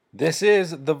This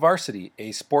is The Varsity,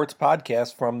 a sports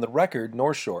podcast from The Record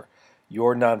North Shore,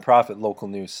 your nonprofit local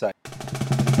news site.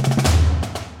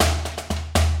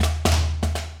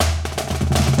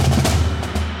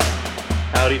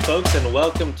 Howdy, folks, and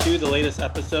welcome to the latest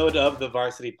episode of The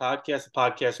Varsity Podcast, a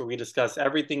podcast where we discuss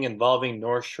everything involving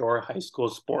North Shore high school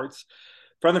sports.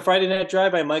 From the Friday Night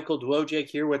Drive, I'm Michael Dwojak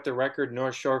here with The Record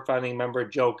North Shore founding member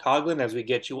Joe Coughlin as we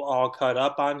get you all caught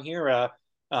up on here.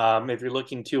 If you're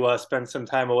looking to spend some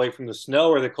time away from the snow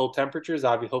or the cold temperatures,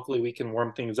 hopefully we can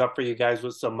warm things up for you guys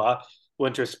with some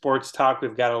winter sports talk.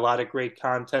 We've got a lot of great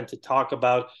content to talk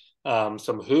about,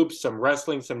 some hoops, some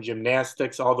wrestling, some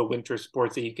gymnastics, all the winter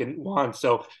sports that you can want.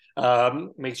 So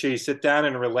make sure you sit down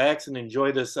and relax and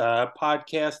enjoy this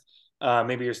podcast.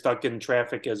 Maybe you're stuck in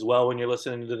traffic as well when you're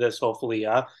listening to this. Hopefully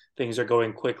things are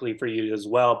going quickly for you as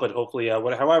well. But hopefully,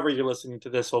 however you're listening to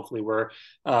this, hopefully we're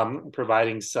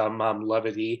providing some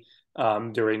levity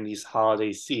during these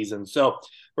holiday seasons. So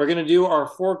we're going to do our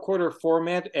 4-quarter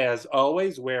format as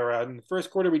always, where in the first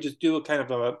quarter, we just do a kind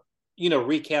of a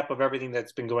recap of everything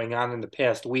that's been going on in the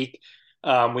past week.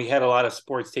 We had a lot of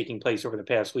sports taking place over the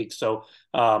past week, so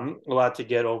a lot to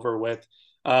get over with.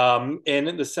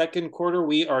 In the second quarter,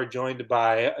 we are joined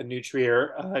by a new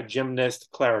Trier gymnast,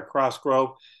 Clara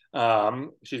Crossgrove.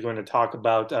 She's going to talk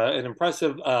about an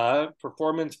impressive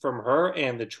performance from her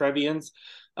and the Trevians.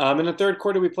 In the third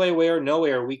quarter, we play Way or No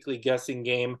Way, our weekly guessing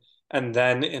game. And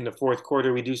then in the fourth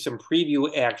quarter, we do some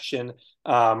preview action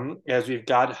as we've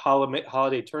got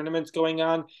holiday tournaments going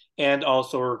on. And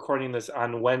also we're recording this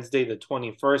on Wednesday, the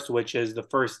 21st, which is the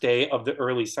first day of the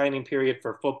early signing period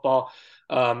for football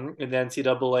in the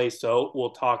NCAA. So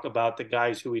we'll talk about the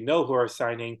guys who we know who are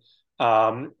signing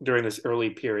during this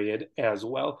early period as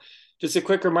well. Just a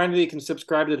quick reminder that you can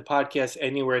subscribe to the podcast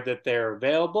anywhere that they're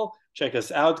available. Check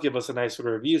us out, give us a nice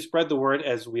little review, spread the word,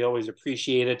 as we always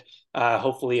appreciate it.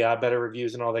 Hopefully better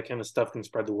reviews and all that kind of stuff can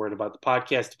spread the word about the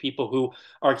podcast to people who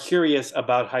are curious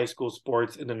about high school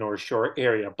sports in the North Shore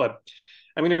area. But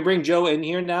I'm going to bring Joe in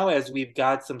here now as we've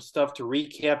got some stuff to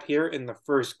recap here in the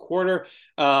first quarter.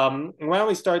 Why don't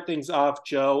we start things off,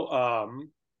 Joe? I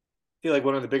feel like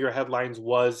one of the bigger headlines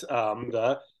was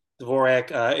the Dvorak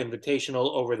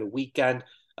Invitational over the weekend.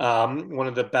 One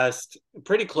of the best,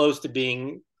 pretty close to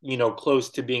being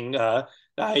the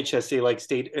IHSA like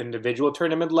state individual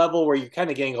tournament level, where you're kind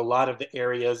of getting a lot of the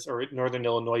areas or Northern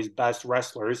Illinois' best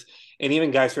wrestlers and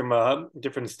even guys from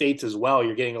different states as well.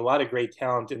 You're getting a lot of great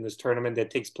talent in this tournament that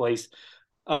takes place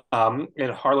in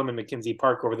Harlem and McKenzie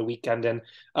Park over the weekend. And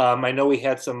I know we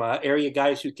had some area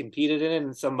guys who competed in it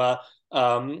and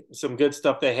some good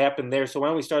stuff that happened there. So why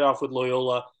don't we start off with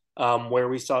Loyola, where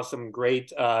we saw some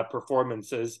great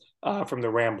performances from the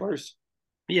Ramblers.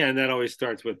 Yeah, and that always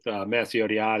starts with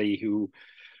Massiotti, who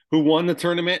won the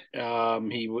tournament.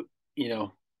 He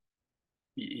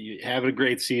having a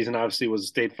great season. Obviously, was a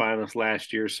state finalist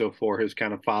last year. So for his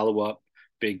kind of follow up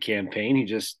big campaign,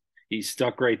 he's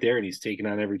stuck right there, and he's taken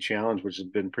on every challenge, which has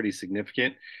been pretty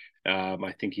significant.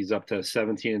 I think he's up to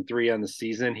 17-3 on the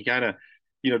season. He kind of,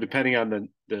 depending on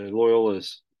the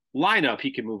Loyola's lineup,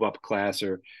 he can move up a class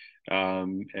or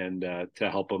to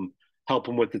help him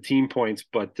with the team points,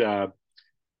 but.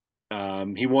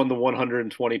 He won the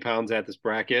 120 pounds at this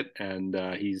bracket, and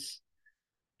he's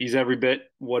every bit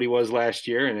what he was last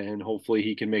year, and hopefully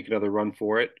he can make another run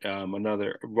for it,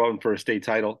 another run for a state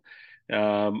title.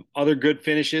 Other good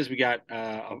finishes, we got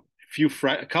a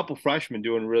couple freshmen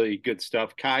doing really good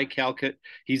stuff. Kai Calcutt,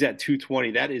 he's at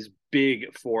 220. That is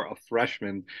big for a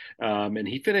freshman, and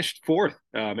he finished fourth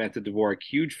at the Dvorak.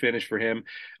 Huge finish for him.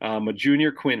 A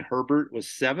junior, Quinn Herbert, was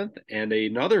seventh, and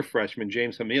another freshman,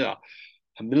 James Hamila,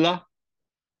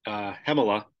 I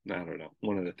don't know,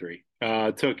 one of the three,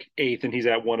 took eighth, and he's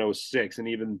at 106. And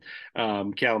even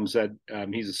Callum said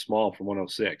he's a small for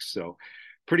 106. So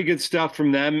pretty good stuff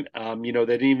from them. They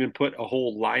didn't even put a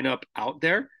whole lineup out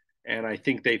there, and I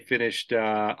think they finished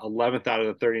 11th out of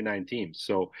the 39 teams.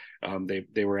 So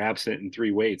they were absent in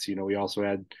three weights. We also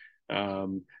had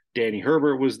Danny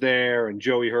Herbert was there, and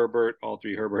Joey Herbert, all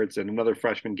three Herberts, and another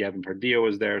freshman, Gavin Pardillo,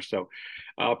 was there. So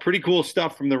pretty cool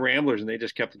stuff from the Ramblers, and they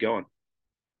just kept going.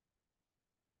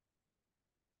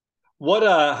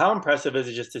 How impressive is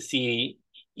it just to see,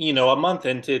 a month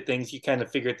into things, you kind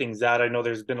of figure things out. I know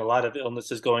there's been a lot of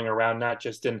illnesses going around, not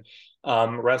just in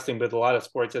wrestling, but a lot of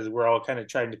sports, as we're all kind of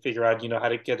trying to figure out, how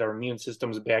to get our immune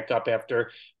systems back up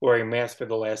after wearing masks for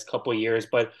the last couple of years.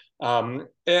 But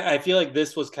I feel like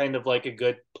this was kind of like a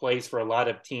good place for a lot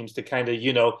of teams to kind of,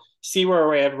 see where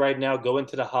we're at right now, go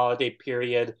into the holiday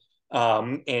period.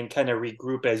 and kind of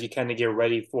regroup as you kind of get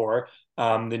ready for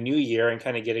the new year and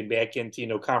kind of getting back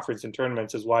into, conference and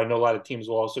tournaments as well. I know a lot of teams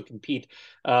will also compete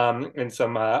in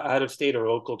some out of state or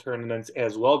local tournaments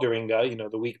as well during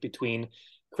the week between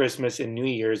Christmas and New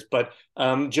Year's. But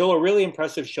Joe, a really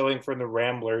impressive showing from the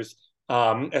Ramblers,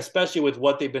 especially with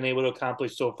what they've been able to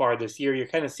accomplish so far this year. You're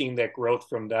kind of seeing that growth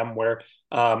from them where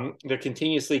they're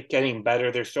continuously getting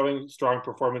better. They're showing strong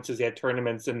performances at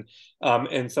tournaments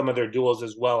and some of their duels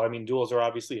as well. I mean, duels are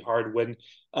obviously hard when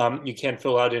you can't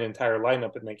fill out an entire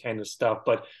lineup and that kind of stuff.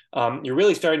 But you're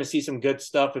really starting to see some good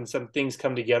stuff and some things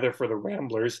come together for the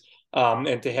Ramblers.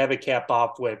 And to have it cap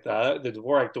off with the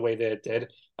Dvorak the way that it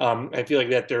did, I feel like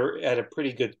that they're at a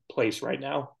pretty good place right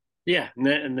now. Yeah,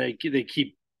 and they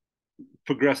keep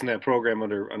progressing that program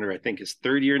under I think his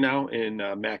third year now in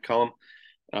Matt Cullum,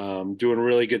 doing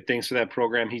really good things for that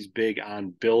program. He's big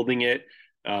on building it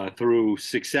through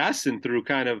success and through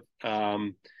kind of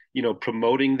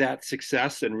promoting that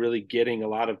success and really getting a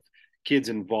lot of kids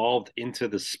involved into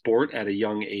the sport at a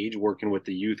young age. Working with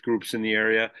the youth groups in the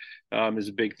area is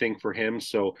a big thing for him.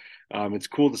 So it's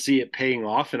cool to see it paying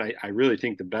off. And I really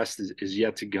think the best is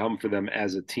yet to come for them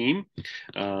as a team.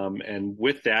 And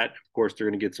with that, of course, they're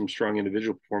going to get some strong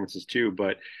individual performances too.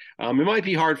 But it might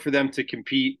be hard for them to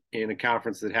compete in a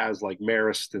conference that has like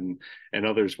Marist and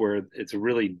others where it's a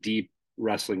really deep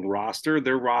wrestling roster.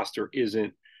 Their roster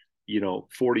isn't,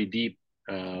 40 deep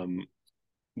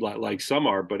like some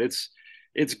are, but it's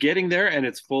getting there and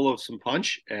it's full of some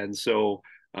punch. And so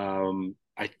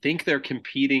I think they're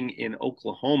competing in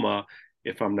Oklahoma,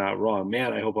 if I'm not wrong.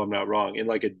 Man, I hope I'm not wrong, in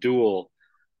like a duel,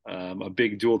 a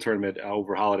big dual tournament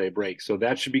over holiday break. So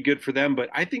that should be good for them. But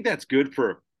I think that's good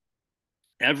for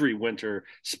every winter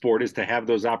sport, is to have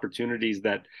those opportunities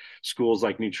that schools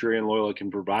like New Trier and Loyola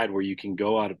can provide, where you can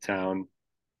go out of town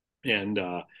and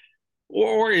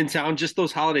or in town. Just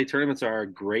those holiday tournaments are a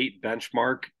great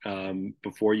benchmark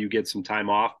before you get some time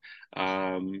off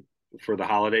for the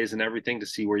holidays and everything, to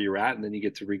see where you're at, and then you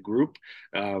get to regroup.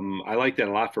 I like that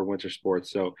a lot for winter sports.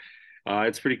 So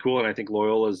it's pretty cool, and I think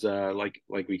Loyola's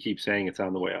like we keep saying, it's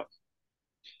on the way up.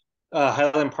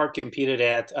 Highland Park competed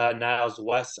at Niles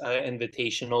West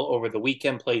Invitational over the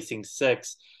weekend, placing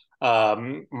sixth.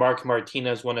 Mark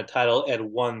Martinez won a title at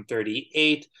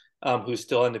 138. Who's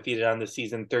still undefeated on the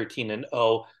season,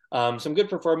 13-0. Some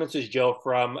good performances, Joe,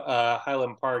 from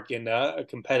Highland Park in a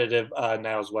competitive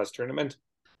Niles West tournament.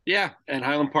 Yeah, and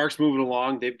Highland Park's moving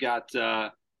along. They've got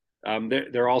they're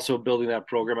also building that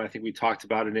program. I think we talked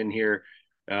about it in here.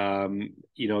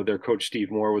 Their coach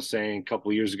Steve Moore was saying a couple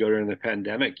of years ago during the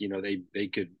pandemic,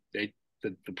 the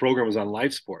program was on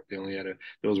life support. They only had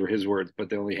those were his words, but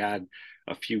they only had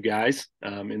a few guys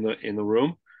in the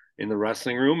room, in the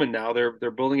wrestling room, and now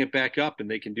they're building it back up, and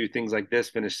they can do things like this,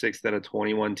 finish sixth at a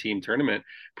 21 team tournament.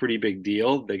 Pretty big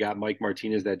deal. They got Mike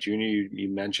Martinez, that junior you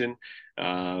mentioned.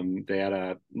 They had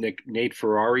a Nate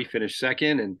Ferrari finish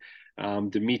second,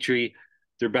 and Dmitry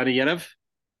Derbeniev.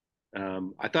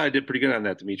 I thought I did pretty good on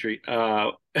that, Dmitry.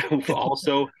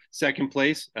 Also second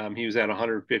place. He was at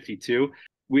 152.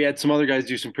 We had some other guys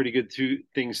do some pretty good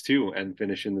things too, and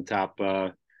finish in the top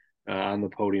on the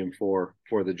podium for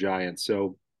the Giants.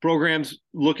 So program's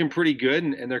looking pretty good,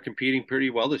 and they're competing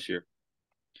pretty well this year.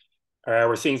 All right,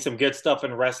 we're seeing some good stuff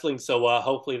in wrestling, so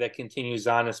hopefully that continues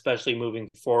on, especially moving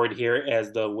forward here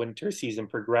as the winter season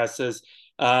progresses.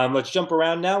 Let's jump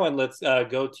around now and let's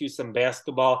go to some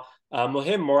basketball. We'll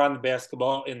hit more on the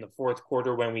basketball in the fourth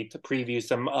quarter when we preview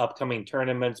some upcoming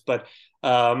tournaments. But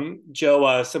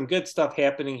Joe, some good stuff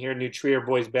happening here. New Trier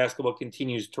boys basketball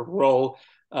continues to roll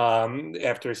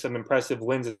after some impressive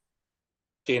wins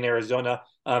in Arizona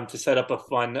to set up a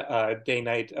fun day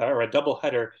night or a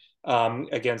doubleheader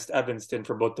against Evanston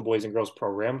for both the boys and girls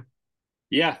program.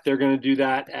 Yeah, they're going to do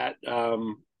that at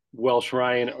Welsh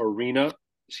Ryan Arena.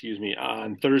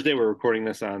 On Thursday. We're recording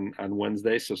this on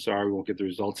Wednesday, so sorry we won't get the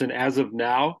results. And as of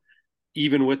now,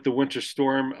 even with the winter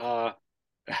storm on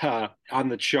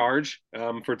the charge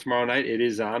for tomorrow night, it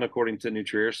is on according to New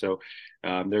Trier. So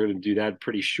they're going to do that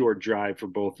pretty short drive for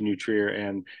both New Trier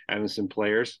and Evanston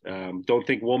players. Don't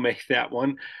think we'll make that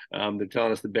one. They're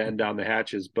telling us to band down the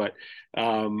hatches, but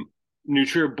New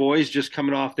Trier boys just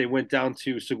coming off, they went down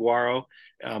to Saguaro,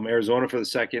 Arizona for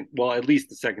at least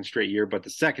the second straight year, but the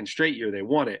second straight year they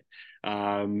won it.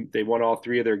 They won all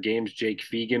three of their games. Jake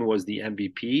Fegan was the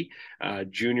MVP.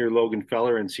 Junior Logan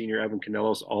Feller and senior Evan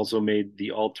Canelos also made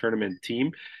the all-tournament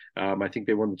team. I think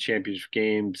they won the championship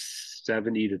game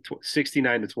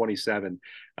 69-27.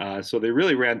 So they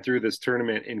really ran through this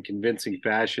tournament in convincing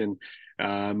fashion.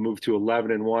 moved to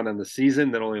 11-1 on the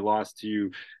season, then only lost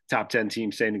to top 10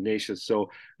 team St. Ignatius.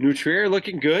 So New Trier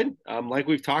looking good. Like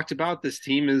we've talked about, this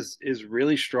team is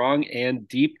really strong and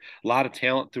deep. A lot of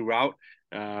talent throughout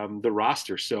the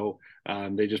roster. So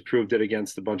they just proved it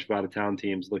against a bunch of out of town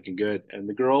teams, looking good. And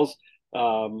the girls,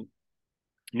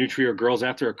 New Trier girls,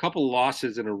 after a couple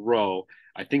losses in a row,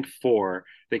 I think four,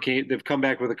 they've come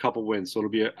back with a couple wins. So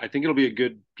I think it'll be a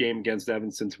good game against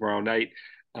Evanston tomorrow night.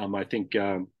 I think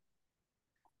add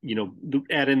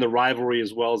in the rivalry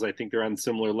as well, as I think they're on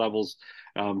similar levels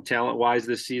talent wise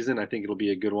this season. I think it'll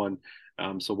be a good one.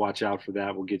 So watch out for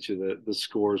that. We'll get you the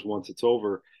scores once it's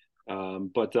over.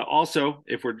 But also,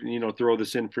 if we're throw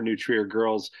this in for New Trier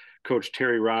girls, Coach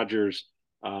Teri Rodgers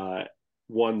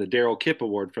won the Darrell Kipp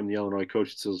Award from the Illinois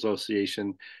Coaches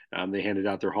Association. They handed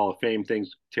out their Hall of Fame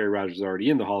things. Teri Rodgers is already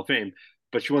in the Hall of Fame,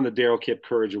 but she won the Darrell Kipp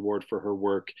Courage Award for her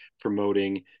work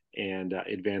promoting and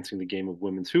advancing the game of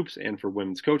women's hoops and for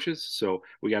women's coaches. So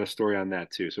we got a story on that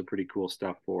too. So pretty cool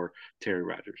stuff for Teri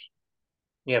Rodgers.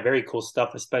 Yeah, very cool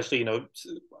stuff, especially,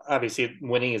 obviously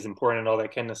winning is important and all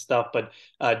that kind of stuff, but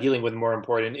dealing with more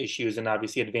important issues and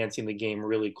obviously advancing the game,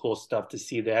 really cool stuff to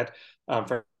see that,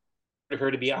 for her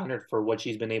to be honored for what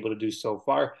she's been able to do so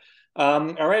far.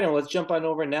 All right, and let's jump on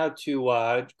over now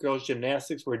to girls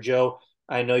gymnastics, where Joe,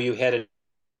 I know you had a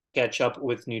catch up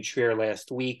with New Trier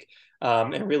last week,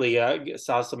 and really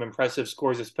saw some impressive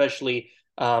scores, especially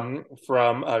from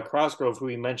Crossgrove, who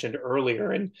we mentioned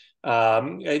earlier. And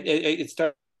it's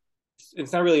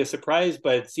not really a surprise,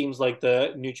 but it seems like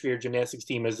the New Trier gymnastics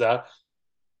team is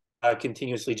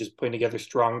continuously just putting together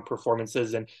strong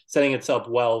performances and setting itself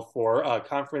well for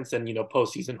conference and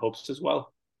postseason hopes as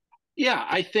well. Yeah,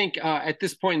 I think at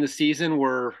this point in the season,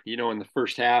 we're in the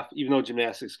first half, even though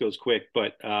gymnastics goes quick,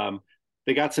 but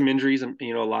they got some injuries, and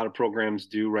a lot of programs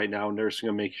do right now, nursing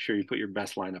them, making sure you put your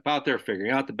best lineup out there,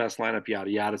 figuring out the best lineup, yada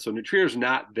yada. So New Trier's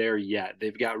not there yet.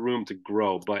 They've got room to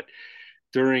grow, but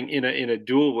in a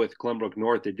duel with Glenbrook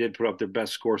North, they did put up their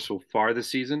best score so far this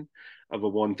season of a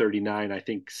 139, I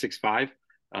think 6.5.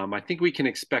 I think we can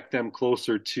expect them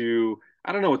closer to,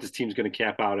 I don't know what this team's going to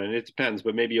cap out, and it depends,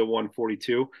 but maybe a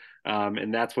 142.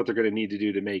 And that's what they're going to need to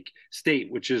do to make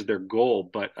state, which is their goal.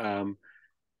 But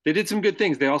they did some good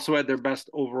things. They also had their best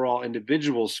overall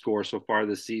individual score so far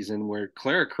this season, where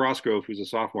Clara Crossgrove, who's a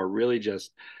sophomore, really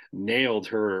just nailed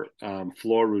her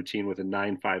floor routine with a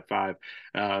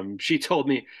 9.55. She told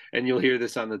me, and you'll hear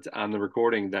this on the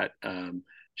recording, that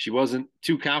she wasn't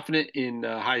too confident in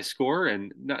high score,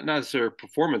 and not as her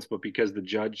performance, but because the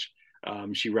judge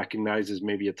she recognizes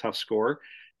maybe a tough score,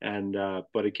 and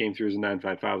but it came through as a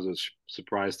 9.55. It was a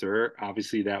surprise to her.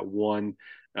 Obviously, that won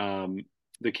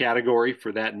the category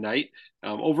for that night.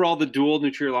 Overall, the duel, New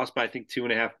Trier lost by, I think,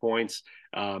 2.5 points.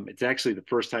 It's actually the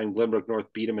first time Glenbrook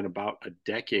North beat them in about a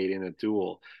decade in a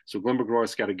duel. So Glenbrook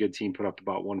North's got a good team, put up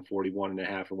about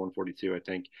 141.5 or 142, I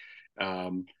think.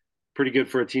 Pretty good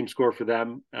for a team score for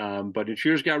them. But New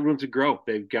Trier's got room to grow.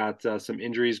 They've got some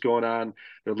injuries going on.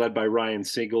 They're led by Ryan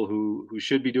Siegel, who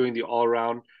should be doing the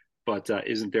all-around, but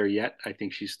isn't there yet. I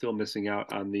think she's still missing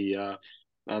out on the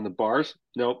bars.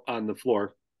 Nope, on the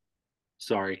floor.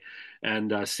 Sorry.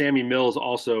 And Sammy Mills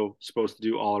also supposed to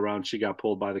do all around. She got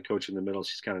pulled by the coach in the middle.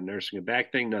 She's kind of nursing a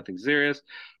back thing, nothing serious,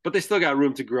 but they still got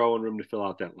room to grow and room to fill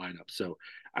out that lineup. So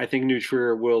I think New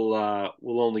Trier will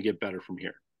only get better from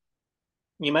here.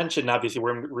 You mentioned obviously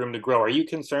room to grow. Are you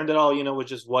concerned at all, with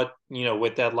just what,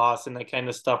 with that loss and that kind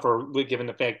of stuff, or given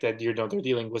the fact that, they're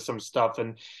dealing with some stuff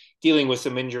and dealing with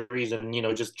some injuries and,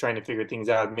 just trying to figure things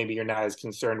out? Maybe you're not as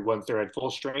concerned once they're at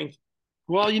full strength.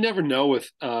 Well, you never know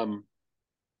with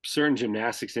certain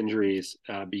gymnastics injuries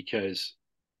because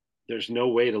there's no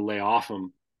way to lay off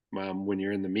them when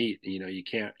you're in the meet. You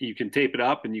can tape it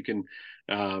up and you can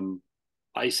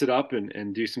ice it up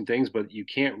and do some things, but you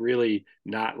can't really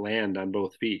not land on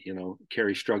both feet.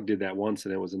 Carrie Strug did that once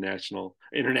and it was a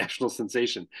international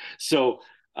sensation. So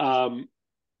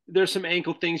there's some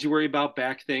ankle things you worry about,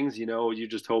 back things, you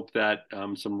just hope that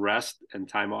some rest and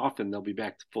time off and they'll be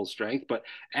back to full strength. But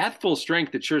at full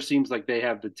strength, it sure seems like they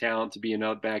have the talent to be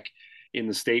back in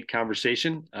the state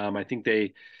conversation. I think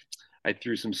I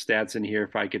threw some stats in here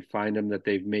if I could find them, that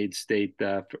they've made state.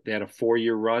 They had a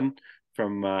 4-year run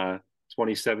from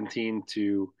 2017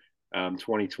 to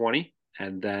 2020,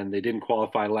 and then they didn't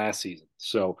qualify last season.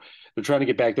 So they're trying to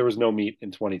get back. There was no meet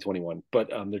in 2021, but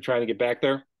they're trying to get back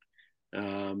there.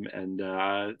 And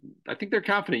I think they're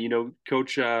confident.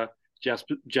 Coach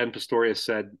Jen Pastorius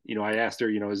said, I asked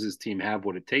her, does this team have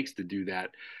what it takes to do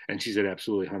that? And she said,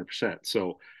 absolutely 100%.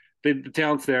 So the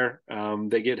talent's there.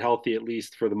 They get healthy, at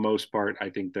least for the most part. I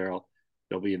think they'll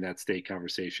be in that state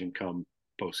conversation come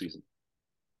postseason.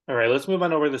 All right, let's move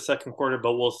on over to the second quarter,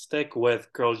 but we'll stick with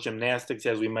girls gymnastics.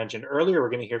 As we mentioned earlier,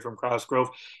 we're going to hear from Crossgrove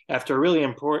after a really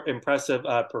impressive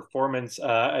performance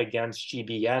against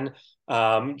GBN.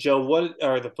 Joe, what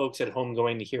are the folks at home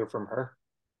going to hear from her?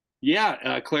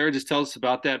 Yeah, Clara just tells us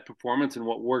about that performance and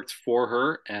what worked for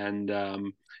her, and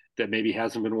that maybe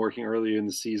hasn't been working earlier in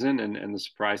the season, and the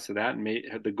surprise to that, and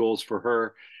the goals for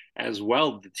her as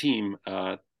well, the team,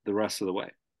 the rest of the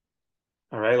way.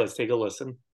 All right, let's take a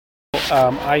listen.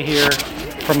 I hear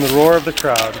from the roar of the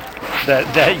crowd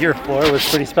that your floor was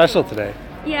pretty special today.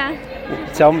 Yeah.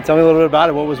 Tell me a little bit about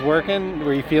it. What was working?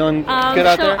 Were you feeling good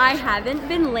out there? So I haven't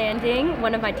been landing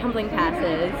one of my tumbling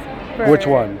passes. Which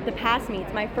one? The pass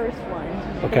meets, my first one.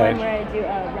 Okay. The one where I do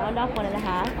a round off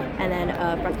 1.5 and then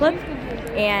a front flip.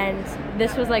 And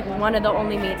this was like one of the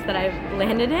only meets that I've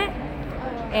landed it.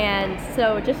 And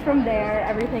so just from there,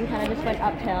 everything kind of just went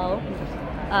uphill.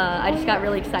 I just got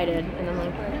really excited, and then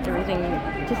like everything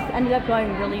just ended up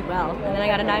going really well. And then I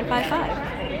got a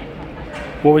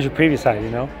 9.55. What was your previous high? Do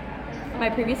you know? My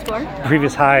previous score?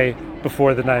 Previous high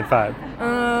before the 9.5.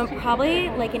 Probably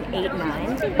like an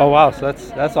 8.9. Oh wow, so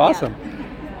that's awesome.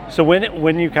 Yeah. So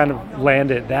when you kind of land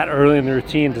it that early in the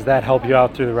routine, does that help you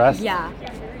out through the rest? Yeah.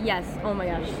 Yes. Oh my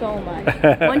gosh, so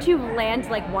much. Once you land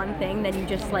like one thing, then you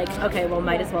just like, okay, well,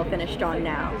 might as well finish strong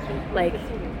now. Like,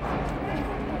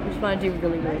 I just want to do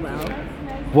really, really well.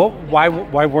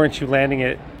 Why weren't you landing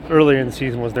it earlier in the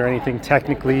season? Was there anything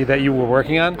technically that you were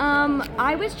working on?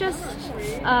 I was just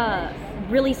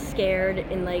really scared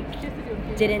and like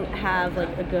didn't have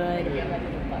like a good.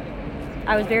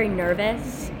 I was very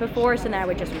nervous before, so then I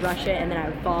would just rush it and then I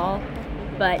would fall.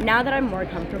 But now that I'm more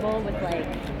comfortable with like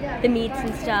the meets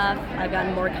and stuff, I've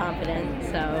gotten more confident,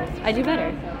 so I do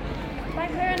better.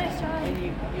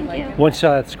 Once you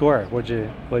saw that score, what'd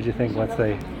you think once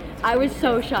they? I was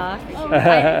so shocked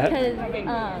because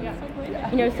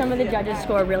some of the judges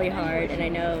score really hard, and I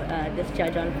know this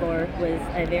judge on floor was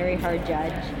a very hard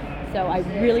judge, so I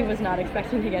really was not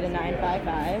expecting to get a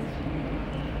 9.55.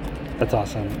 That's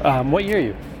awesome. What year are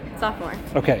you? Sophomore.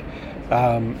 Okay.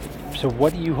 So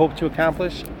what do you hope to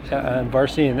accomplish on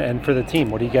varsity and for the team?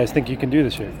 What do you guys think you can do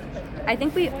this year? I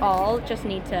think we all just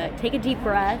need to take a deep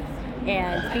breath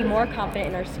and be more confident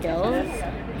in our skills,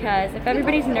 because if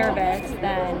everybody's nervous,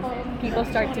 then people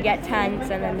start to get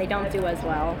tense and then they don't do as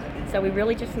well. So we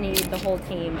really just need the whole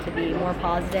team to be more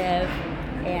positive,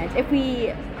 and if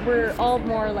we were all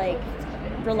more like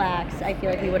relaxed, I feel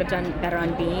like we would have done better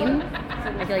on beam.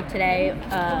 I feel like today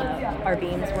our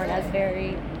beams weren't as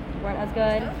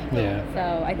good. Yeah.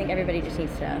 So I think everybody just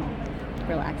needs to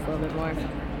relax a little bit more.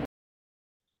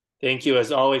 Thank you,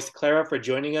 as always, to Clara, for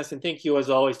joining us. And thank you, as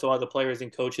always, to all the players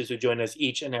and coaches who join us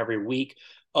each and every week.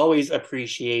 Always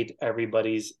appreciate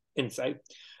everybody's insight.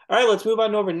 All right, let's move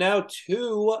on over now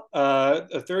to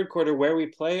the third quarter, where we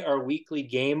play our weekly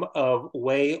game of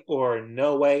way or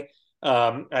no way.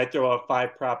 I throw out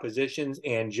 5 propositions,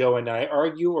 and Joe and I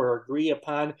argue or agree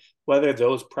upon whether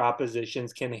those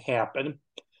propositions can happen.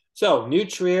 So New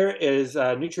Trier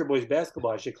boys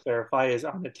basketball, I should clarify, is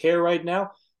on a tear right now.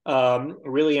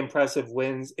 Really impressive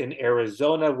wins in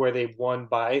Arizona, where they've won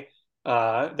by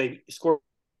they scored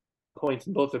points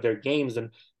in both of their games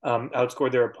and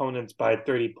outscored their opponents by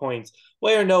 30 points.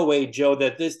 Way or no way, Joe,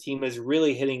 that this team is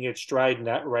really hitting its stride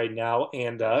right now,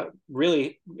 and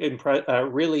really is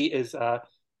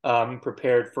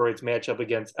prepared for its matchup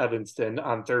against Evanston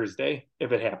on Thursday,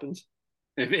 if it happens.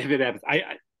 If it happens,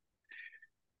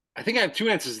 I think I have 2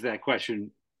 answers to that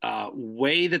question.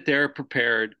 Way that they're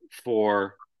prepared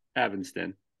for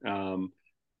Evanston.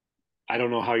 I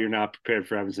don't know how you're not prepared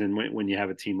for Evanston when you have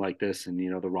a team like this, and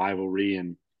the rivalry,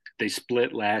 and they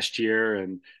split last year,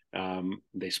 and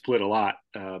they split a lot.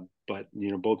 But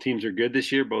both teams are good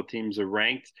this year. Both teams are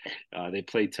ranked. They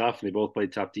play tough, and they both play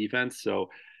tough defense. So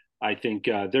I think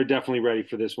they're definitely ready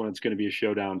for this one. It's going to be a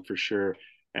showdown for sure.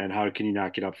 And how can you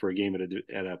not get up for a game at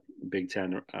a Big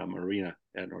Ten arena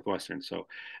at Northwestern? So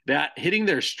that hitting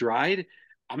their stride,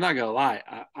 I'm not gonna lie,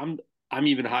 I'm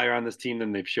even higher on this team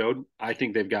than they've showed. I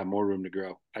think they've got more room to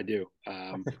grow. I do.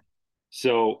 I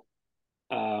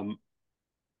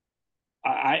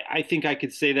think I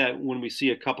could say that when we see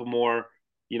a couple more,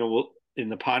 in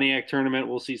the Pontiac tournament,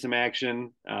 we'll see some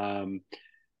action.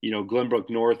 Glenbrook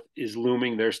North is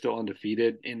looming. They're still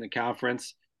undefeated in the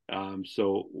conference.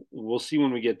 So we'll see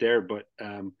when we get there, but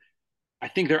I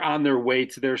think they're on their way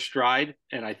to their stride,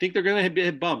 and I think they're going to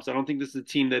hit bumps. I don't think this is a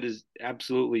team that is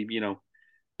absolutely,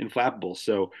 inflappable.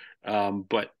 So,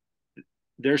 but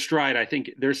their stride, I think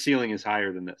their ceiling is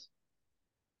higher than this.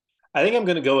 I think I'm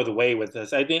going to go away with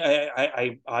this. I think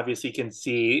I obviously can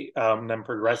see them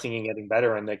progressing and getting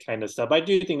better and that kind of stuff. I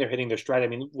do think they're hitting their stride. I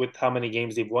mean, with how many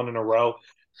games they've won in a row,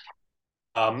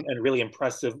 and really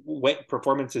impressive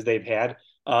performances they've had.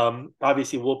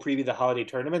 Obviously, we'll preview the holiday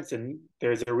tournaments, and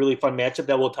there's a really fun matchup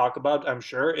that we'll talk about, I'm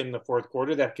sure, in the fourth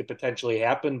quarter that could potentially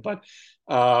happen. But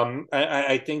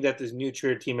I think that this new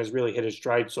Trier team has really hit its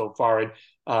stride so far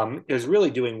and is really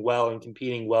doing well and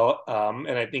competing well.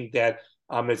 And I think that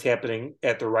it's happening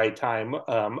at the right time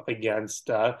against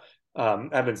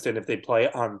Evanston if they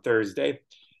play on Thursday.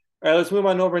 All right, let's move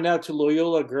on over now to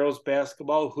Loyola girls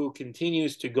basketball, who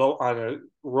continues to go on a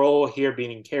roll here,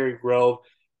 beating Cary Grove,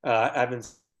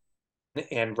 Evans,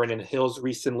 and Brennan Hills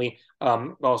recently,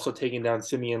 also taking down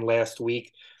Simeon last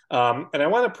week. And I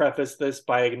want to preface this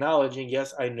by acknowledging,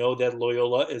 yes, I know that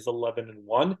Loyola is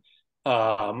 11-1.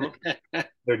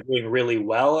 They're doing really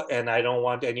well, and I don't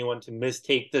want anyone to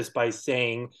mistake this by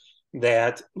saying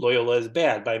that Loyola is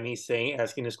bad by me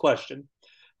asking this question.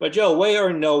 But Joe, way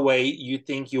or no way, you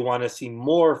think you want to see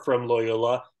more from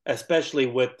Loyola, especially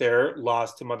with their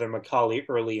loss to Mother McCauley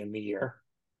early in the year?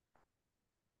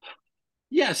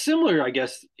 Yeah, similar, I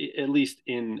guess, at least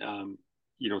in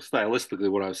stylistically,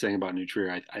 what I was saying about New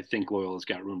Trier. I think Loyola's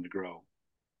got room to grow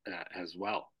as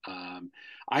well.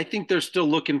 I think they're still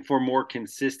looking for more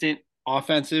consistent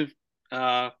offensive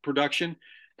production.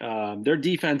 Their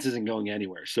defense isn't going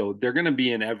anywhere, so they're going to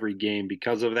be in every game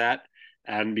because of that,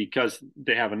 and because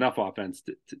they have enough offense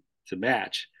to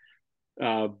match.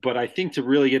 But I think to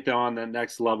really get them on that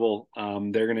next level,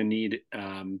 they're going to need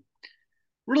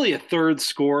really a third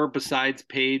scorer besides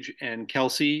Paige and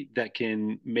Kelsey that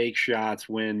can make shots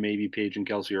when maybe Paige and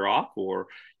Kelsey are off, or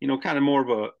kind of more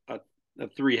of a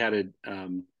three-headed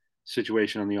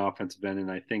situation on the offensive end.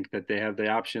 And I think that they have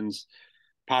the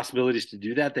possibilities to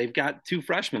do that. They've got two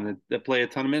freshmen that play a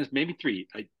ton of minutes, maybe three.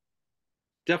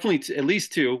 Definitely at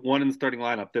least two, one in the starting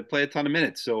lineup that play a ton of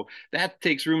minutes. So that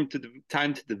takes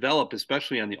time to develop,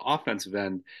 especially on the offensive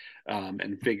end,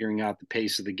 and figuring out the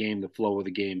pace of the game, the flow of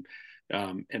the game,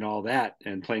 and all that,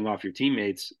 and playing off your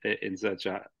teammates in such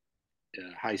a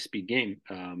high-speed game.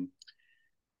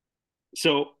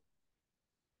 So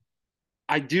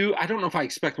I don't know if I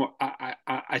expect more.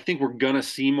 I think we're gonna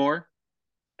see more,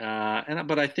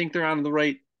 but I think they're on the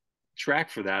right track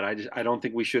for that. I don't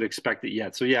think we should expect it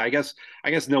yet. So yeah, I guess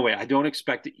no way. I don't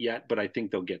expect it yet, but I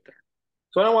think they'll get there.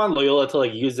 So I don't want Loyola to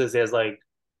use this as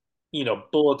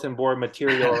bulletin board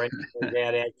material or anything like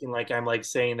that, acting like I'm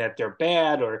saying that they're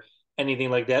bad or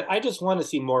anything like that. I just want to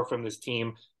see more from this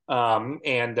team.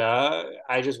 And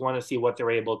I just want to see what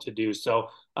they're able to do. So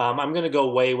I'm going to go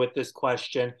away with this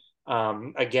question.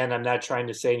 Again, I'm not trying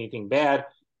to say anything bad.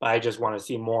 I just want to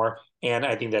see more. And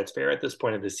I think that's fair at this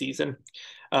point of the season.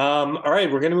 All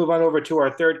right, we're going to move on over to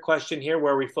our third question here,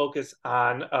 where we focus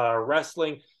on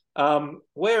wrestling.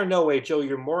 Way or no way, Joe,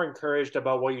 you're more encouraged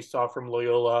about what you saw from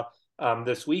Loyola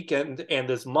this weekend and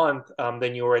this month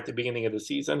than you were at the beginning of the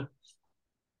season?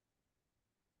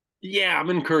 Yeah, I'm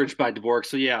encouraged by Dvorak.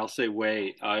 So yeah, I'll say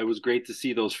way. It was great to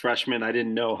see those freshmen. I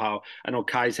know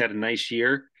Kai's had a nice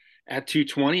year at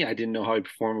 220. I didn't know how he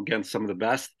performed against some of the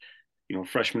best.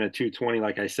 Freshman at 220,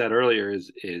 like I said earlier,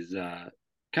 is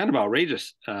kind of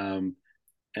outrageous. And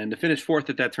to finish fourth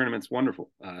at that tournament's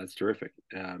wonderful. It's terrific.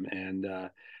 And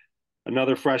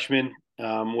another freshman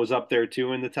was up there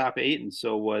too in the top 8, and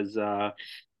so was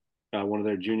one of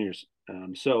their juniors.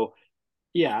 So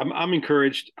yeah, I'm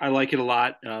encouraged. I like it a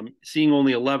lot. Seeing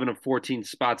only 11 of 14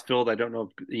 spots filled, I don't know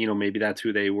if, maybe that's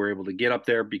who they were able to get up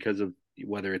there because of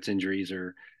whether it's injuries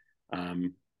or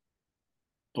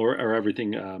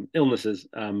everything, illnesses.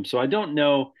 So I don't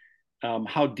know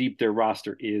how deep their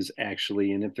roster is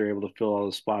actually, and if they're able to fill all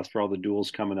the spots for all the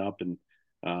duels coming up, and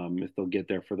if they'll get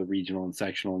there for the regional and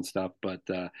sectional and stuff. But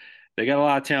they got a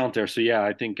lot of talent there. So yeah,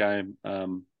 I think I've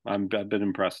been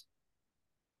impressed.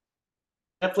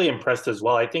 Definitely impressed as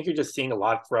well. I think you're just seeing a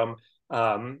lot from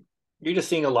them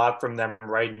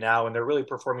right now, and they're really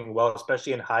performing well,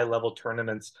 especially in high level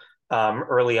tournaments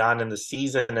early on in the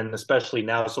season, and especially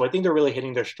now. So I think they're really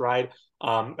hitting their stride.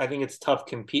 I think it's tough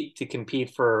to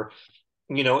compete for,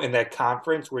 in that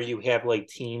conference where you have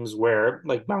teams where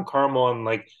Mount Carmel and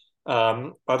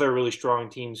other really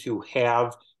strong teams who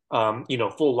have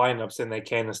full lineups and that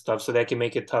kind of stuff. So that can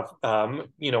make it tough, when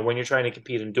you're trying to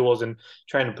compete in duels and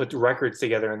trying to put the records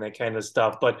together and that kind of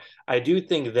stuff. But I do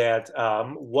think that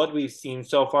what we've seen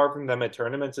so far from them at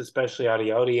tournaments, especially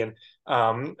Audi and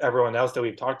everyone else that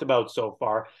we've talked about so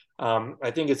far,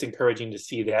 I think it's encouraging to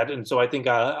see that. And so I think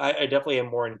I definitely am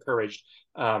more encouraged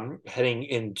heading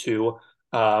into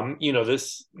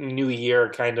this new year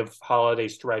kind of holiday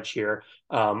stretch here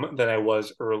than I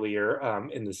was earlier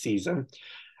in the season.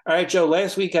 All right, Joe,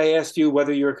 last week I asked you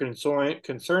whether you were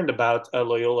concerned about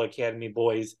Loyola Academy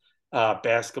boys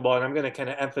basketball, and I'm going to kind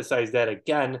of emphasize that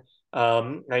again.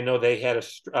 I know they had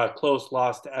a close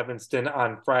loss to Evanston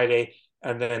on Friday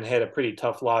and then had a pretty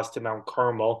tough loss to Mount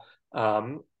Carmel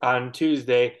on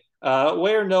Tuesday.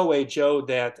 Way or no way, Joe,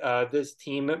 that this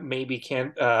team maybe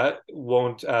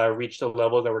won't reach the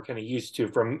level that we're kind of used to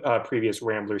from previous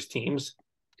Ramblers teams?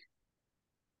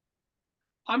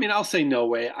 I mean, I'll say no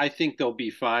way. I think they'll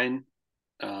be fine.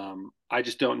 I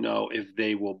just don't know if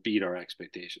they will beat our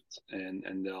expectations,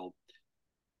 and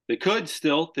they could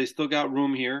still. They still got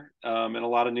room here, and a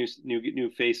lot of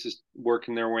new faces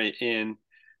working their way in.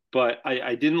 But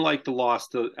I didn't like the loss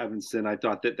to Evanston. I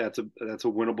thought that's a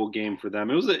winnable game for them.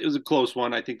 It was a close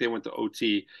one. I think they went to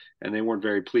OT and they weren't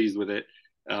very pleased with it.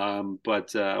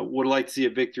 But would like to see a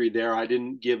victory there. I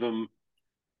didn't give them.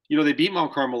 They beat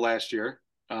Mount Carmel last year.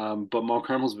 But Mount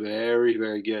Carmel's very,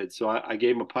 very good. So I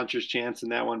gave him a puncher's chance in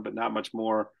that one, but not much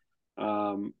more,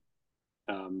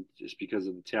 just because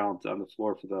of the talent on the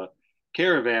floor for the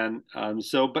Caravan.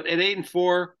 But at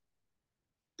 8-4,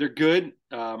 they're good.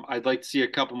 I'd like to see a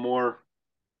couple more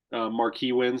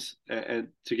marquee wins and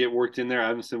to get worked in there.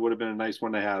 Evanston would have been a nice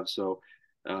one to have. So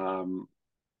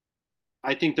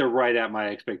I think they're right at my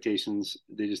expectations.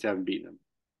 They just haven't beaten them.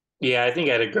 Yeah, I think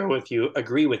I'd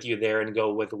agree with you there and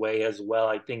go with Way as well.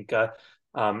 I think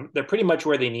they're pretty much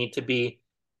where they need to be.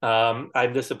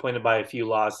 I'm disappointed by a few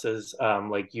losses,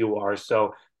 like you are.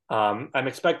 So I'm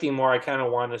expecting more. I kind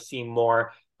of want to see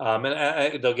more.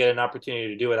 And they'll get an opportunity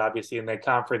to do it, obviously, in that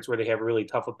conference where they have really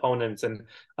tough opponents and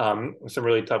some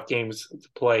really tough games to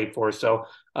play for. So,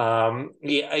 I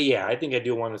think I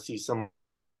do want to see some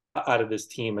out of this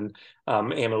team, and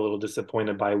am a little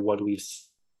disappointed by what we've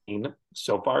seen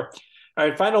so far. All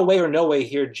right, final way or no way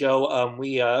here, Joe.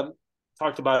 We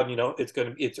talked about,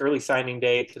 it's early signing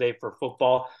day today for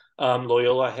football.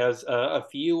 Loyola has a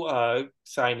few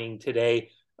signing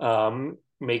today,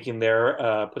 making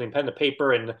their putting pen to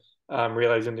paper and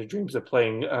realizing their dreams of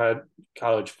playing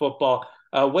college football.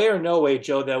 Way or no way,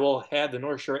 Joe, that the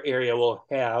North Shore area will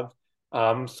have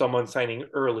someone signing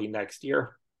early next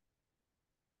year.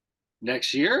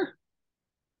 Next year?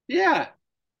 Yeah,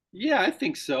 I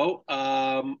think so.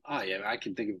 I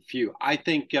can think of a few. I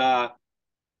think colleges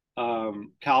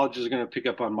are going to pick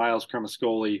up on Miles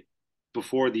Cremascoli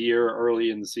before the year,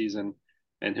 early in the season,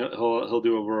 and he'll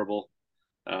do a verbal.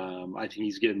 I think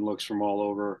he's getting looks from all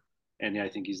over, and I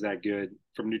think he's that good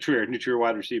from New Trier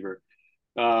wide receiver.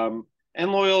 And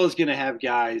Loyola is going to have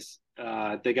guys.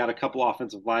 They got a couple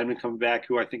offensive linemen coming back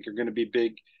who I think are going to be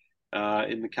big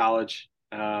in the college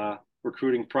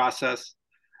recruiting process.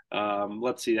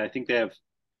 Let's see. I think they have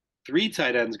 3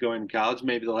 tight ends going to college.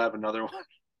 Maybe they'll have another one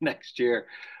next year.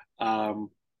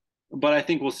 But I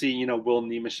think we'll see. Will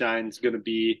Niemesheim is going to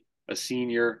be a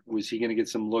senior. Was he going to get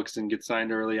some looks and get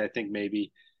signed early? I think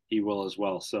maybe he will as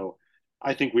well. So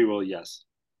I think we will. Yes.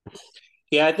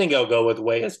 Yeah, I think I'll go with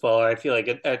Way as well. I feel like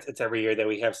it's every year that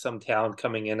we have some talent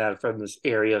coming in out from this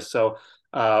area. So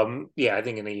I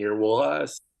think in a year we'll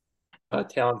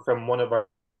talent from one of our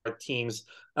teams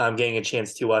getting a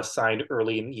chance to sign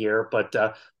early in the year, but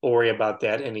we'll worry about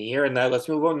that in a year. And now let's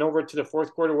move on over to the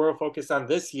fourth quarter. We'll focus on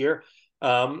this year,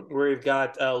 where we've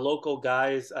got local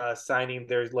guys signing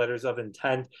their letters of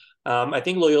intent. I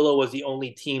think Loyola was the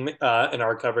only team in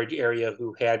our coverage area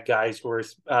who had guys who were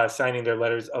signing their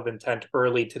letters of intent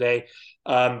early today.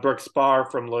 Brooks Barr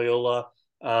from Loyola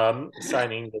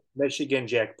signing with Michigan,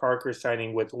 Jack Parker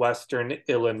signing with Western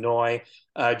Illinois,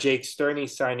 Jake Sterney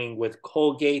signing with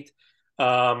Colgate.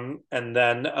 And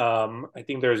then I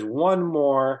think there's one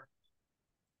more.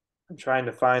 I'm trying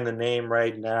to find the name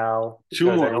right now.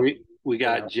 2 more. We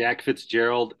got Jack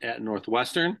Fitzgerald at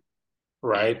Northwestern.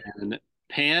 Right. And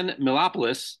Pan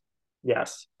Milopoulos.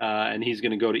 Yes. And he's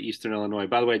going to go to Eastern Illinois.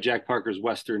 By the way, Jack Parker's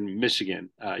Western Michigan.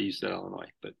 You said Illinois,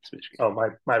 but it's Michigan. Oh,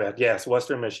 my bad. Yes,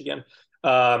 Western Michigan.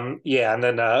 And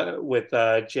then with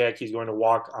Jack, he's going to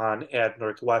walk on at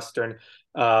Northwestern.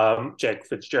 Jack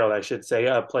Fitzgerald, I should say,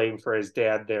 playing for his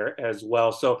dad there as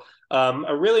well. So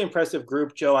a really impressive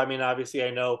group, Joe. I mean, obviously,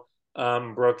 I know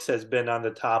Brooks has been on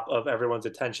the top of everyone's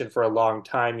attention for a long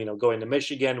time, going to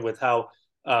Michigan with how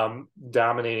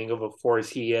dominating of a force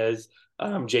he is.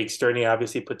 Jake Sterney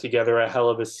obviously put together a hell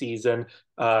of a season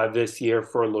this year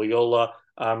for Loyola.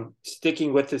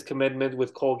 Sticking with his commitment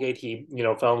with Colgate, he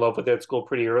fell in love with that school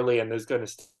pretty early and is going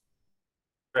to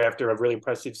after a really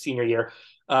impressive senior year.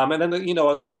 And then a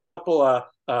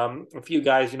few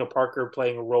guys, Parker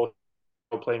playing a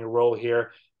role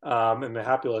here. and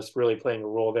Minneapolis really playing a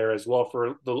role there as well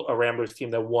for a Ramblers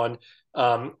team that won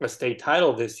a state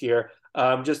title this year.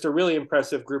 Just a really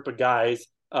impressive group of guys,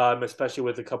 especially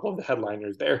with a couple of the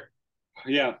headliners there.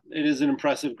 Yeah, it is an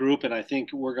impressive group, and I think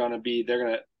they're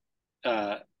going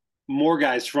to, more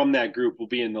guys from that group will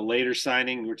be in the later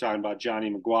signing. We're talking about Johnny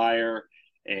McGuire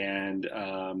and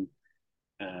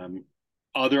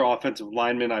other offensive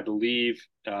linemen, I believe,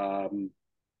 Declan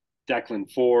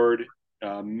Ford,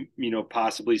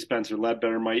 possibly Spencer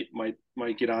Ledbetter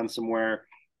might get on somewhere.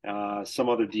 Some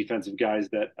other defensive guys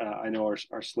that I know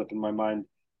are slipping my mind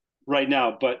right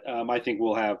now, but I think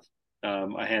we'll have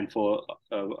a handful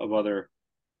of other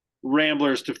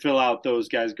Ramblers to fill out those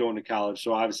guys going to college.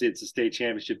 So obviously it's a state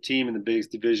championship team in the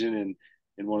biggest division and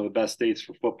in one of the best states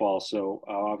for football. So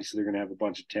obviously they're going to have a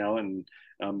bunch of talent,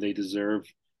 and they deserve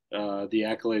the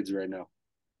accolades right now.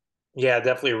 Yeah,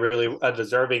 definitely really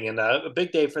deserving, and a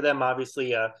big day for them.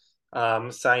 Obviously,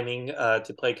 signing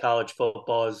to play college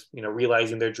football is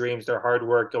realizing their dreams, their hard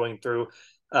work, going through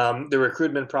the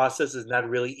recruitment process is not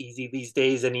really easy these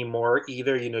days anymore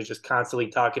either. Just constantly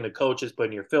talking to coaches,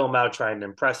 putting your film out, trying to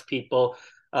impress people,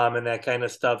 and that kind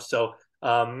of stuff. So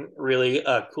really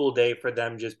a cool day for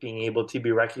them, just being able to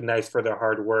be recognized for their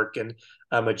hard work and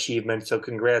achievement. So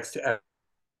congrats to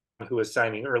who is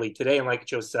signing early today. And like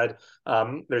Joe said,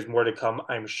 there's more to come,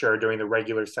 I'm sure, during the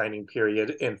regular signing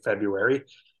period in February.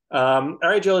 All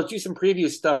right, Joe, let's do some preview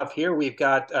stuff here. We've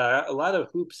got a lot of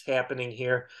hoops happening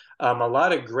here. A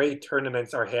lot of great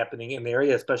tournaments are happening in the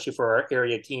area, especially for our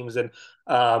area teams. And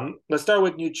let's start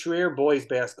with New Trier boys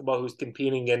basketball, who's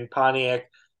competing in Pontiac.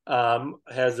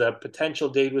 Has a potential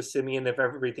date with Simeon if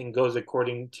everything goes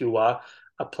according to a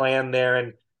plan there.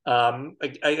 And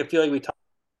I feel like we talked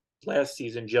last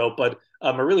season, Joe, but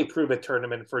a really prove it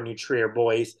tournament for New Trier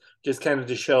boys, just kind of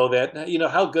to show that,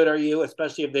 how good are you,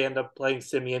 especially if they end up playing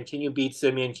Simeon. Can you beat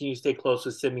Simeon? Can you stay close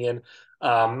with Simeon?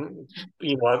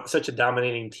 Such a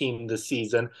dominating team this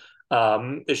season.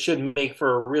 It should make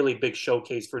for a really big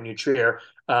showcase for New Trier,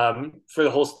 for the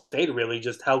whole state, really,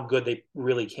 just how good they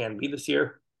really can be this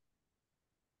year.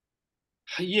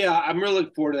 Yeah, I'm really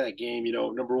looking forward to that game.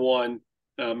 Number one,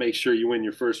 make sure you win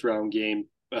your first round game.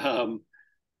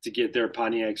 To get there.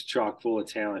 Pontiac's chock full of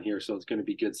talent here, so it's going to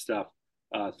be good stuff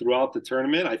throughout the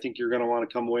tournament. I think you're going to want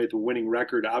to come away with a winning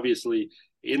record. Obviously,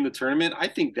 in the tournament, I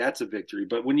think that's a victory.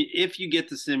 But if you get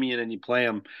to Simeon and you play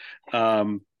them,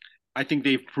 I think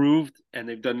they've proved and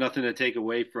they've done nothing to take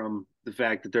away from the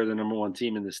fact that they're the number one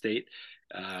team in the state.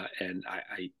 And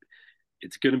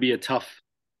it's going to be a tough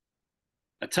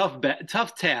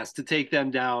task to take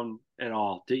them down at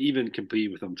all, to even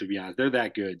compete with them. To be honest, they're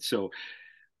that good. So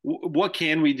what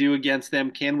can we do against them?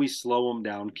 Can we slow them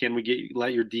down? Can we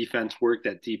let your defense work?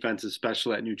 That defense is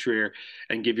special at New Trier,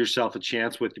 and give yourself a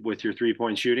chance with your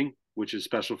 3-point shooting, which is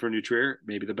special for New Trier,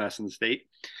 maybe the best in the state.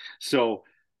 So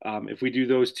if we do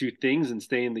those two things and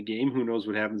stay in the game, who knows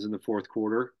what happens in the fourth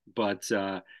quarter? But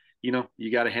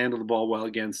you got to handle the ball well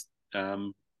against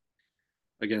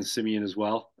Simeon as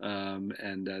well.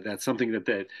 And that's something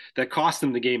that cost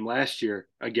them the game last year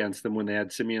against them when they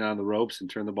had Simeon on the ropes and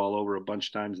turned the ball over a bunch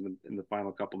of times in the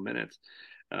final couple minutes.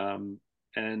 But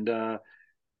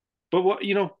what,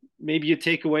 maybe you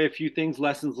take away a few things,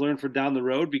 lessons learned for down the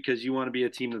road, because you want to be a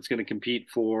team that's going to compete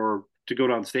to go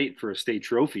down state for a state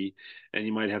trophy. And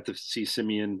you might have to see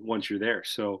Simeon once you're there.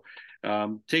 So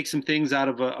take some things out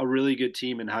of a really good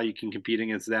team and how you can compete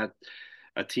against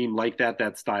a team like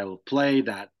that style of play,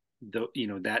 that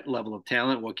level of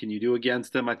talent. What can you do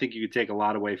against them? I think you could take a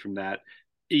lot away from that,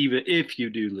 even if you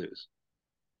do lose.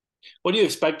 What do you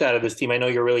expect out of this team? I know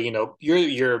you're really,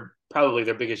 you're probably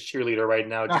their biggest cheerleader right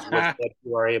now, just with what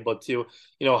you are able to,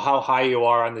 how high you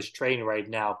are on this train right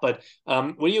now. But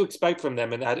what do you expect from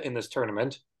them in this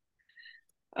tournament?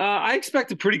 I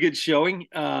expect a pretty good showing,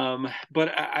 but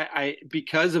I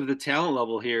because of the talent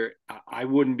level here, I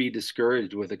wouldn't be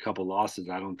discouraged with a couple losses.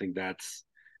 I don't think that's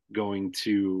going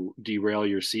to derail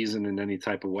your season in any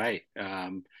type of way.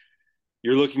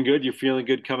 You're looking good. You're feeling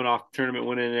good coming off the tournament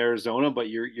win in Arizona, but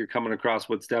you're coming across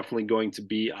what's definitely going to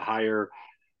be a higher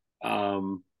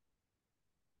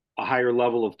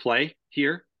level of play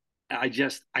here. I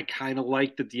kind of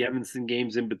like that the Evanston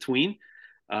games in between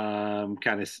kind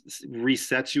of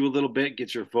resets you a little bit,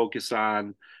 gets your focus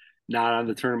on not on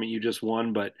the tournament you just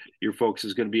won, but your focus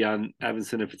is going to be on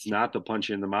Evanston. If it's not, they'll punch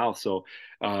you in the mouth. So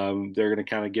they're going to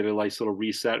kind of get a nice little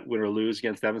reset, win or lose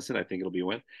against Evanston. I think it'll be a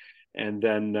win. And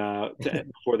then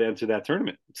before they enter that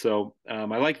tournament. So I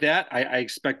like that. I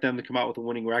expect them to come out with a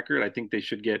winning record. I think they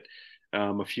should get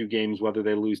a few games, whether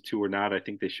they lose 2 or not. I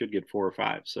think they should get 4 or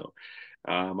 5. So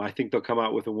I think they'll come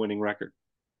out with a winning record.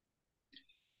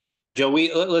 Joe,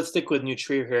 let's stick with New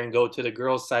Trier here and go to the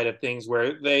girls' side of things,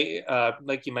 where they,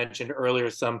 like you mentioned earlier,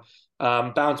 some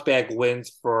bounce back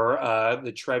wins for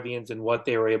the Trevians and what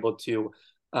they were able to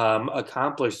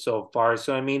accomplish so far.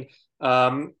 So, I mean,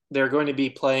 they're going to be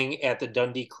playing at the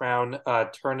Dundee Crown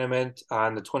tournament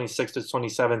on the 26th to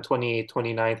 27th, 28th,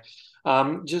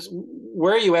 29th. Just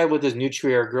where are you at with this New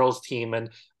Trier girls team, and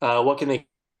what can they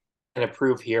kind of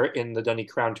prove here in the Dundee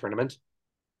Crown tournament?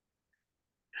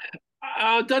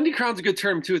 Dundee Crown's a good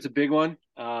term too. It's a big one.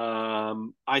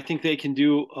 I think they can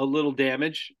do a little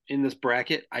damage in this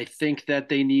bracket. I think that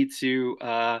they need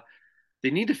to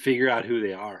figure out who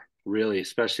they are really,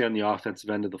 especially on the offensive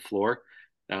end of the floor.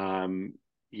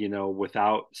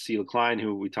 Without Celia Klein,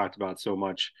 who we talked about so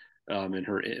much in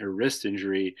her wrist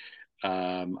injury,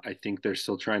 I think they're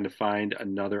still trying to find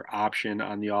another option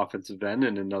on the offensive end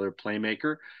and another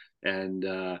playmaker. And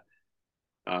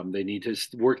they need to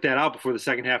work that out before the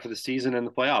second half of the season and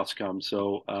the playoffs come.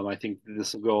 So I think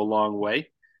this will go a long way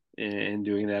in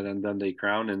doing that on Dundee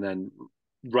Crown. And then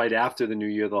right after the new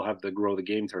year, they'll have the Grow the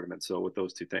Game tournament. So with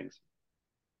those two things.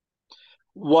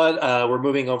 We're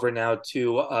moving over now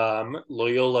to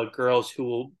Loyola girls,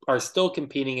 who are still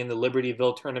competing in the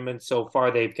Libertyville tournament. So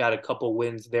far, they've got a couple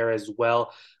wins there as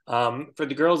well. For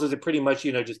the girls, is it pretty much,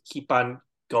 just keep on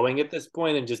going at this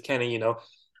point and just kind of,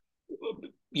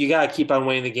 you got to keep on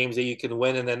winning the games that you can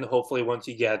win. And then hopefully once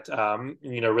you get,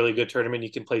 really good tournament,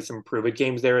 you can play some prove-it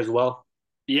games there as well.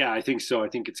 Yeah, I think so. I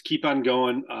think it's keep on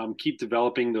going, keep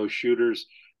developing those shooters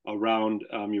around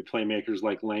your playmakers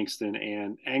like Langston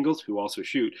and Angles, who also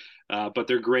shoot, but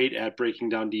they're great at breaking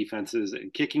down defenses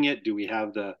and kicking it. Do we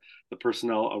have the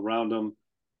personnel around them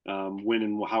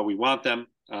winning how we want them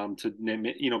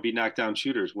to be knockdown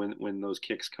shooters when those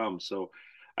kicks come? So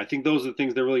I think those are the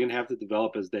things they're really going to have to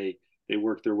develop as they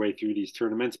work their way through these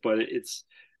tournaments. But it's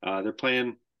they're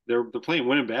playing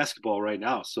winning basketball right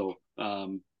now. So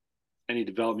any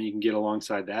development you can get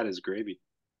alongside that is gravy.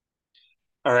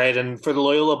 All right, and for the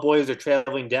Loyola boys, they're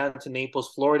traveling down to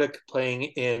Naples, Florida, playing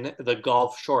in the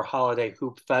Gulf Shore Holiday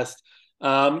Hoop Fest.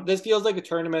 This feels like a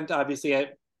tournament. Obviously,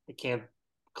 I can't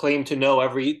claim to know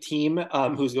every team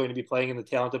who's going to be playing and the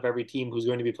talent of every team who's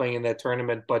going to be playing in that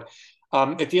tournament, but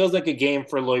it feels like a game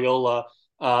for Loyola.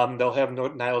 They'll have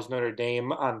Niles Notre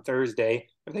Dame on Thursday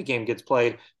if that game gets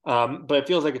played. But it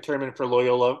feels like a tournament for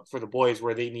Loyola for the boys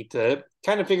where they need to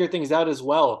kind of figure things out as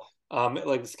well.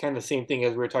 Like it's kind of the same thing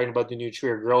as we were talking about the New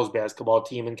Trier girls basketball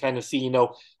team, and kind of see,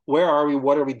 where are we,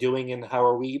 what are we doing, and how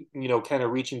are we, kind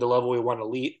of reaching the level we want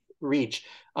to reach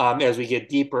as we get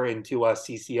deeper into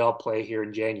CCL play here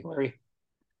in January.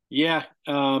 Yeah,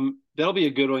 that'll be a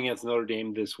good one against Notre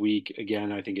Dame this week.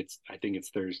 Again, I think it's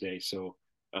Thursday, so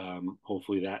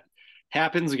hopefully that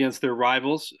happens against their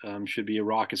rivals. Should be a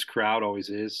raucous crowd, always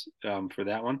is for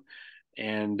that one,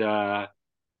 and.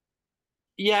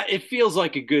 Yeah, it feels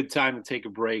like a good time to take a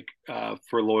break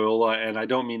for Loyola. And I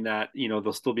don't mean that,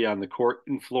 they'll still be on the court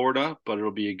in Florida, but it'll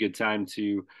be a good time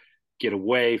to get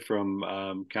away from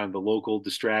kind of the local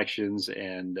distractions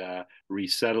and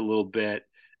reset a little bit,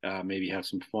 maybe have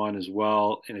some fun as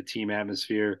well in a team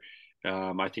atmosphere.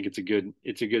 I think it's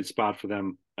a good spot for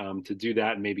them to do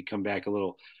that and maybe come back a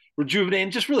little rejuvenate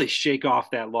and just really shake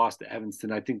off that loss to Evanston.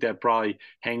 I think that probably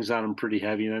hangs on them pretty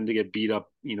heavy. And then to get beat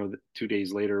up, 2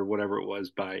 days later or whatever it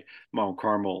was by Mount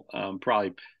Carmel,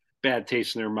 probably bad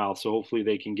taste in their mouth. So hopefully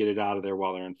they can get it out of there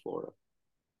while they're in Florida.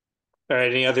 All right.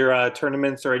 Any other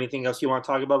tournaments or anything else you want to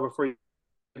talk about before you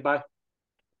goodbye?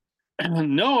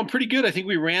 No, I'm pretty good. I think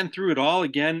we ran through it all.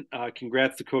 Again,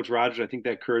 congrats to Coach Rodgers. I think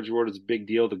that Courage Award is a big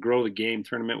deal to grow the game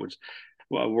tournament, which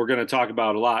we're going to talk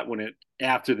about a lot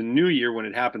after the new year when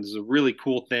it happens. Is a really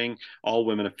cool thing. All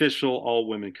women official, all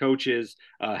women coaches,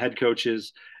 head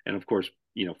coaches, and of course,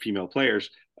 female players.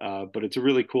 But it's a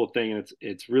really cool thing, and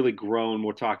it's really grown.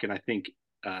 We're talking, I think,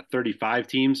 35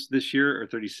 teams this year or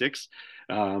 36,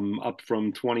 up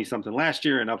from 20 something last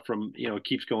year, and up from it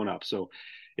keeps going up. So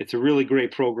it's a really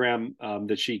great program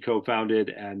that she co-founded,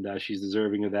 and she's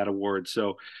deserving of that award.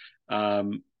 So.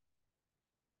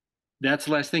 That's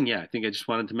the last thing. Yeah, I think I just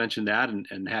wanted to mention that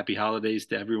and happy holidays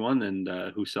to everyone and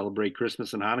who celebrate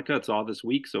Christmas and Hanukkah. It's all this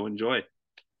week, so enjoy.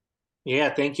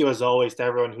 Yeah, thank you as always to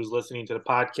everyone who's listening to the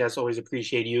podcast. Always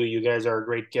appreciate you. You guys are a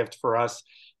great gift for us.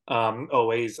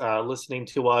 Always listening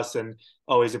to us, and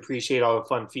always appreciate all the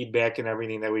fun feedback and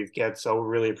everything that we've get. So we're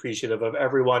really appreciative of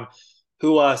everyone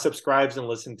who subscribes and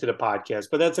listens to the podcast.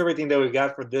 But that's everything that we've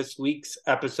got for this week's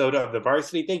episode of The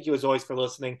Varsity. Thank you as always for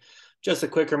listening. Just a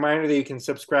quick reminder that you can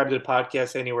subscribe to the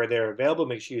podcast anywhere they're available.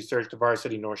 Make sure you search the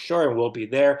Varsity North Shore and we'll be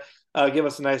there. Give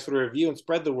us a nice little review and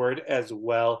spread the word as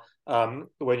well.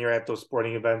 When you're at those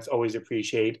sporting events, always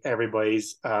appreciate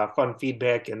everybody's fun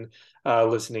feedback and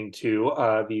listening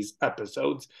to these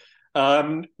episodes.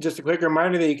 Just a quick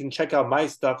reminder that you can check out my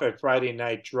stuff at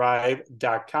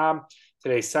FridayNightDrive.com.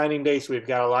 Today's signing day, so we've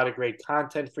got a lot of great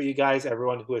content for you guys,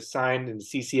 everyone who is signed in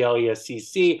CCL,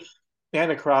 ESCC, and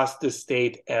across the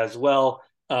state as well.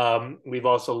 We've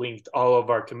also linked all of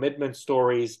our commitment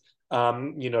stories,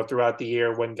 throughout the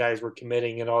year when guys were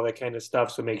committing and all that kind of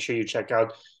stuff. So make sure you check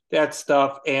out that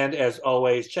stuff. And as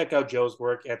always, check out Joe's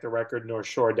work at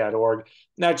therecordnorthshore.org.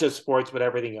 Not just sports, but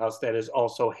everything else that is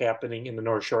also happening in the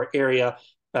North Shore area.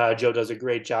 Joe does a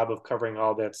great job of covering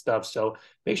all that stuff. So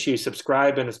make sure you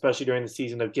subscribe, and especially during the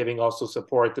season of giving, also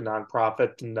support the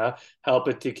nonprofit and help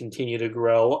it to continue to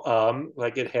grow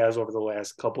like it has over the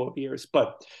last couple of years.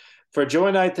 But for Joe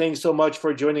and I, thanks so much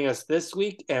for joining us this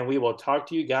week, and we will talk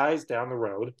to you guys down the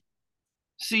road.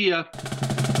 See ya.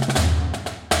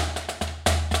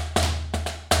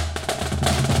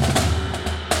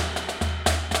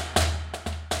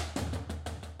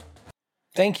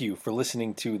 Thank you for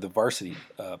listening to The Varsity,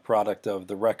 product of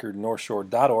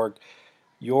therecordnorthshore.org,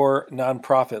 your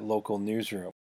nonprofit local newsroom.